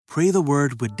Pray the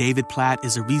Word with David Platt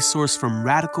is a resource from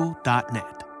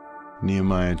Radical.net.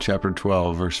 Nehemiah chapter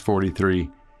 12, verse 43.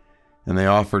 And they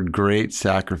offered great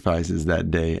sacrifices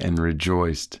that day and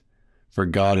rejoiced, for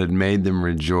God had made them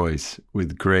rejoice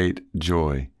with great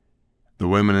joy. The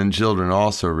women and children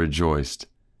also rejoiced,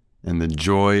 and the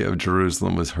joy of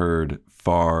Jerusalem was heard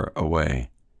far away.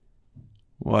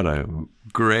 What a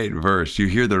great verse. You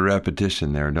hear the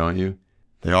repetition there, don't you?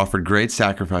 They offered great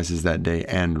sacrifices that day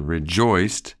and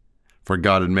rejoiced, for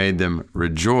God had made them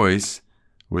rejoice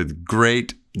with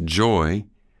great joy.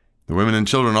 The women and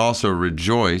children also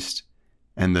rejoiced,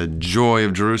 and the joy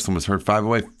of Jerusalem was heard far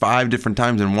away. 5 different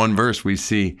times in one verse we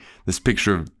see this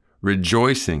picture of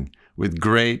rejoicing with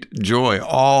great joy.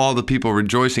 All the people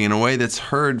rejoicing in a way that's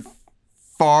heard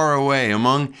far away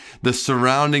among the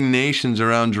surrounding nations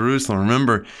around Jerusalem.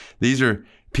 Remember, these are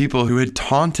people who had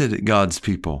taunted God's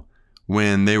people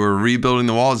when they were rebuilding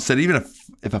the walls. It said even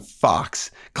if a fox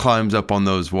climbs up on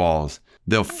those walls,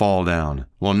 they'll fall down.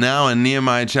 Well, now in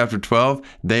Nehemiah chapter 12,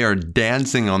 they are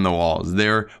dancing on the walls.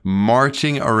 They're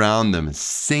marching around them,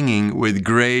 singing with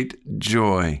great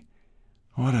joy.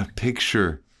 What a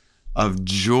picture of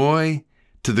joy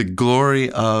to the glory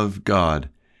of God.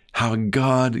 How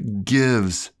God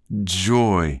gives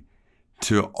joy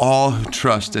to all who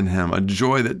trust in Him, a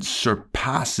joy that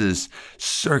surpasses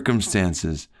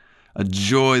circumstances, a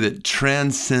joy that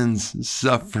transcends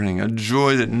suffering, a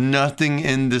joy that nothing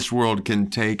in this world can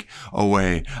take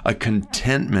away, a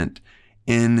contentment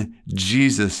in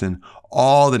Jesus and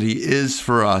all that He is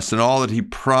for us and all that He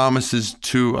promises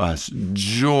to us,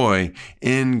 joy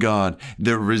in God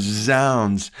that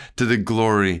resounds to the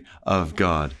glory of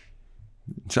God.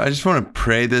 So I just want to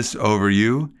pray this over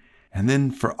you, and then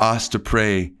for us to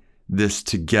pray this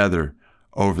together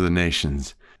over the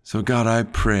nations. So God, I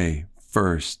pray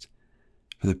first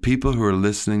for the people who are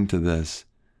listening to this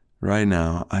right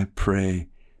now. I pray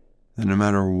that no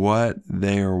matter what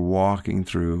they are walking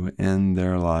through in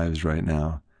their lives right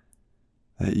now,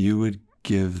 that you would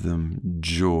give them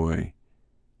joy,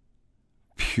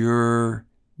 pure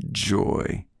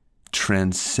joy,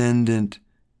 transcendent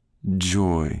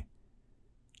joy.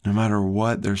 No matter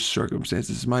what their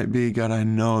circumstances might be, God, I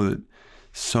know that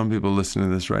some people listening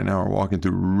to this right now are walking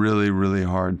through really, really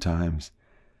hard times.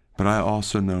 But I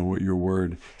also know what your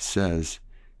word says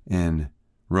in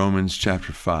Romans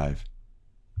chapter 5,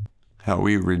 how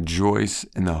we rejoice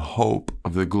in the hope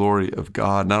of the glory of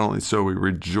God. Not only so, we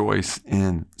rejoice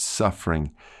in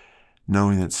suffering,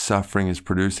 knowing that suffering is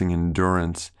producing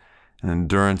endurance, and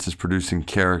endurance is producing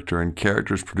character, and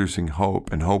character is producing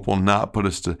hope, and hope will not put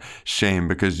us to shame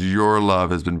because your love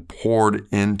has been poured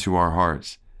into our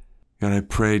hearts. God, I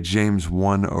pray James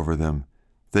 1 over them.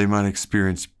 They might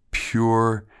experience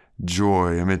pure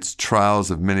joy amidst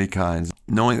trials of many kinds,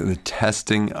 knowing that the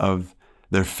testing of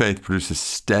their faith produces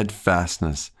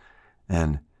steadfastness,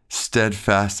 and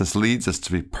steadfastness leads us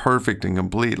to be perfect and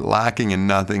complete, lacking in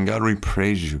nothing. God, we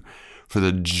praise you for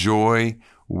the joy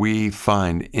we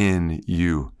find in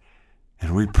you.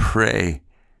 And we pray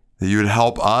that you would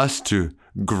help us to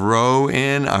grow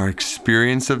in our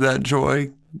experience of that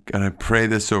joy. God, I pray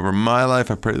this over my life.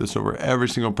 I pray this over every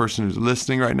single person who's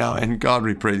listening right now. And God,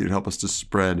 we pray that you'd help us to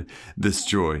spread this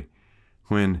joy.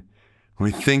 When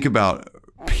we think about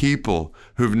people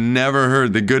who've never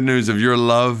heard the good news of your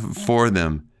love for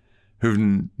them,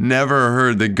 who've never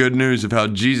heard the good news of how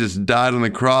Jesus died on the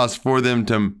cross for them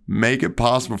to make it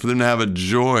possible for them to have a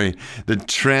joy that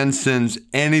transcends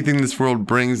anything this world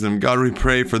brings them. God, we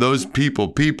pray for those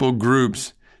people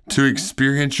groups to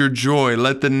experience your joy.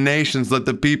 Let the nations, let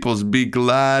the peoples be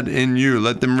glad in you.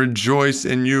 Let them rejoice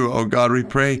in you. Oh God, we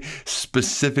pray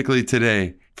specifically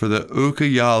today for the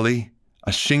Ucayali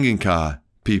Ashinganka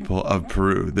people of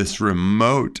Peru, this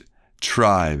remote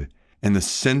tribe in the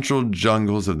central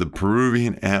jungles of the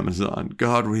Peruvian Amazon.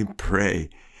 God, we pray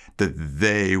that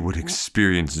they would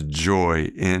experience joy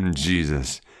in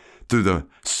Jesus through the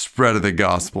spread of the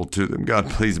gospel to them. God,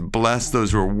 please bless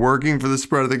those who are working for the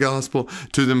spread of the gospel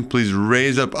to them. Please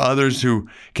raise up others who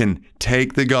can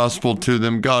take the gospel to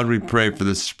them. God, we pray for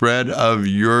the spread of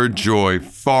your joy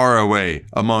far away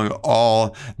among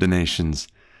all the nations,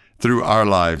 through our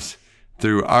lives,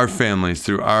 through our families,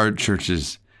 through our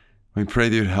churches. We pray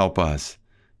that you'd help us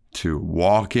to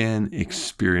walk in,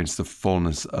 experience the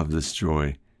fullness of this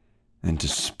joy, and to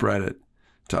spread it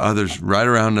to others right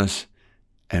around us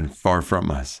and far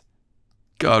from us.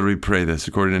 God, we pray this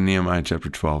according to Nehemiah chapter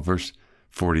 12, verse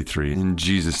 43. In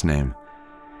Jesus' name,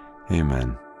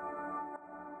 amen.